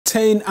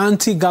detain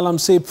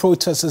anti-Galamsey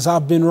protesters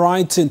have been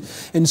writing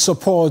in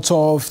support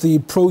of the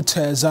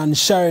protests and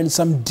sharing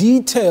some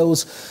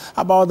details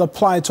about the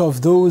plight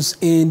of those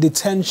in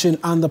detention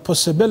and the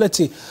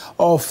possibility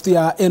of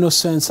their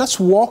innocence.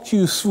 Let's walk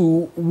you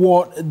through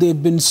what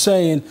they've been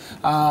saying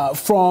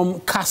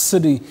from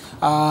custody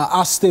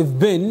as they've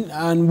been,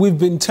 and we've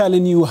been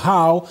telling you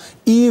how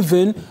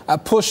even a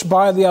push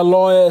by their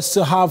lawyers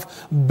to have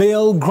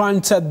bail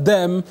granted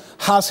them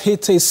has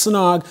hit a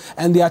snag,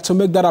 and they are to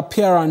make that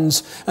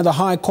appearance at the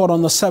High Court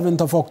on the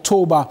 7th of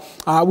October.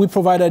 We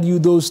provided you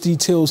those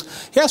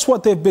details. Here's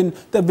what they've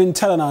been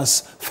telling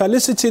us.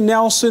 Felicity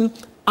Nelson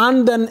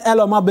and then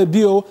Eloma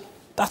Bebio,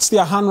 that's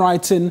their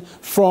handwriting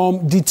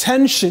from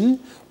detention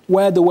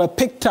where they were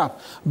picked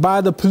up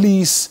by the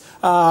police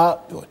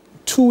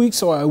 2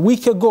 weeks or a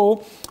week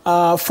ago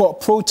for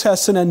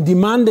protesting and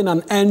demanding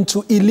an end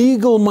to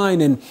illegal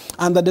mining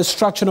and the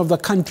destruction of the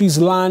country's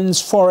lands,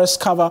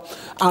 forest cover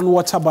and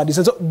water bodies.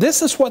 And so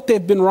this is what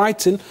they've been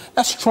writing.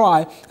 Let's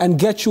try and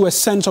get you a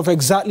sense of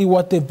exactly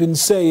what they've been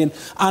saying.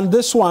 And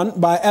this one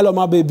by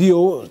Eloma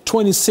Bebio,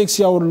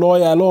 26-year-old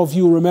lawyer. A lot of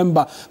you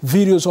remember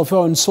videos of her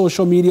on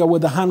social media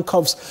with the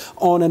handcuffs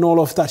on and all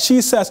of that.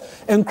 She says,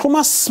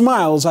 Nkrumah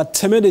smiles at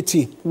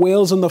timidity,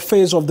 wails in the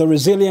face of the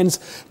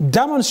resilience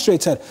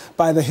demonstrated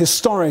by the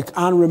historic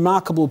and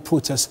remarkable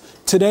protests.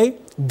 Today,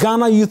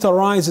 Ghana youth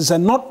arises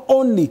and not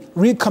only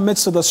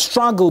recommits to the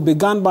struggle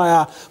begun by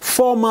our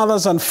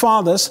foremothers and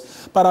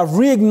fathers, but have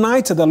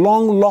reignited the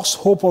long-lost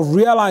hope of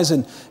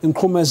realizing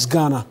Nkrumah's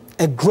Ghana.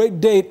 A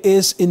great day it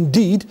is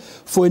indeed,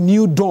 for a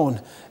new dawn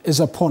is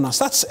upon us.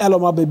 That's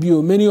Eloma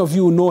Bebio. Many of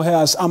you know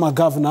her as I'm a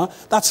Governor.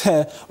 That's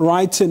her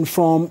writing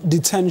from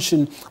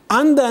detention.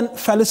 And then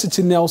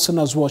Felicity Nelson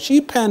as well.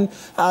 She penned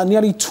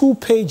nearly 2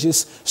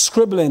 pages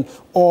scribbling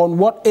on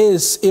what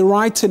is a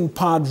writing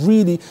pad,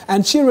 really.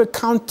 And she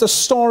recounts the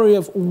story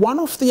of one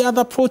of the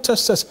other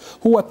protesters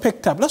who were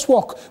picked up. Let's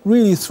walk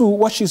really through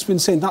what she's been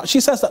saying. Now, she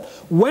says that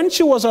when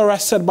she was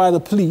arrested by the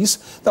police,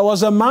 there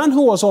was a man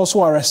who was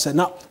also arrested.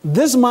 Now,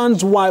 this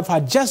man's wife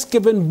had just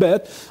given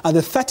birth at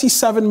the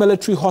 37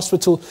 military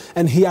hospital,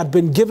 and he had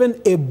been given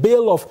a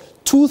bail of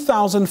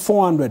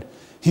 2,400.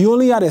 He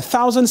only had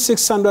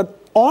 1,600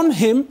 on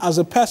him as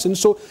a person,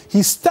 so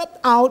he stepped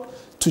out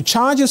to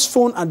charge his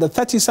phone at the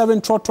 37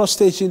 Trotro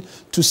station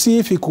to see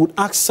if he could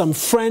ask some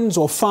friends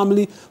or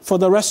family for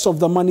the rest of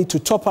the money to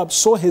top up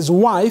so his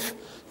wife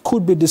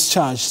could be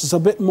discharged. It's a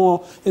bit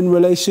more in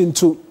relation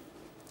to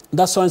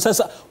that's why it says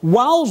that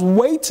whilst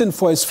waiting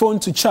for his phone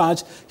to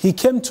charge, he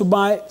came to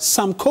buy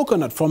some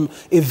coconut from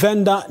a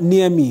vendor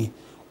near me.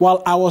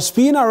 While I was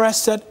being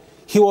arrested,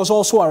 he was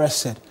also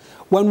arrested.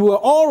 When we were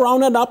all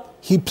rounded up,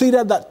 he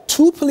pleaded that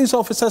 2 police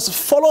officers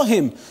follow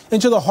him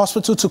into the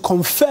hospital to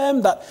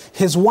confirm that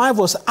his wife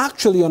was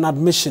actually on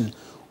admission.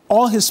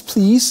 All his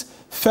pleas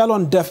fell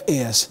on deaf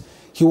ears.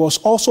 He was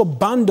also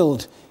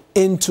bundled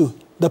into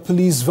the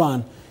police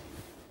van.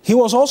 He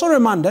was also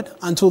remanded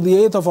until the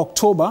 8th of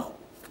October,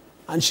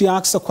 and she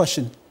asked the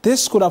question,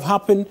 this could have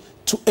happened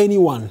to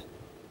anyone.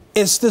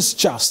 Is this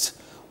just?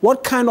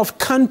 What kind of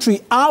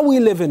country are we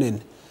living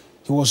in?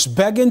 He was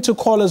begging to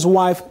call his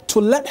wife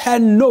to let her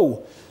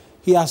know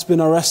he has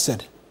been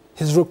arrested.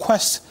 His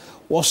request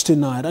was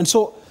denied. And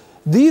so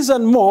these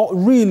and more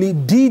really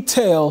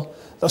detail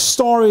the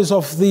stories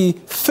of the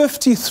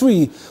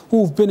 53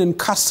 who've been in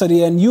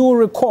custody. And you will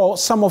recall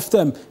some of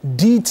them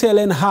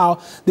detailing how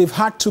they've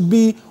had to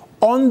be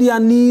on their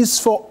knees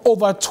for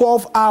over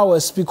 12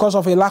 hours because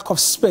of a lack of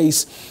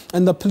space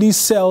in the police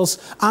cells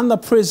and the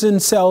prison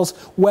cells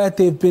where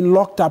they've been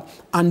locked up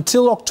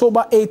until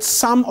October 8th,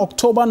 some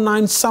October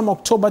 9th, some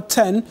October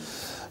 10th.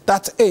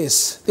 That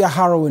is their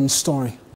harrowing story.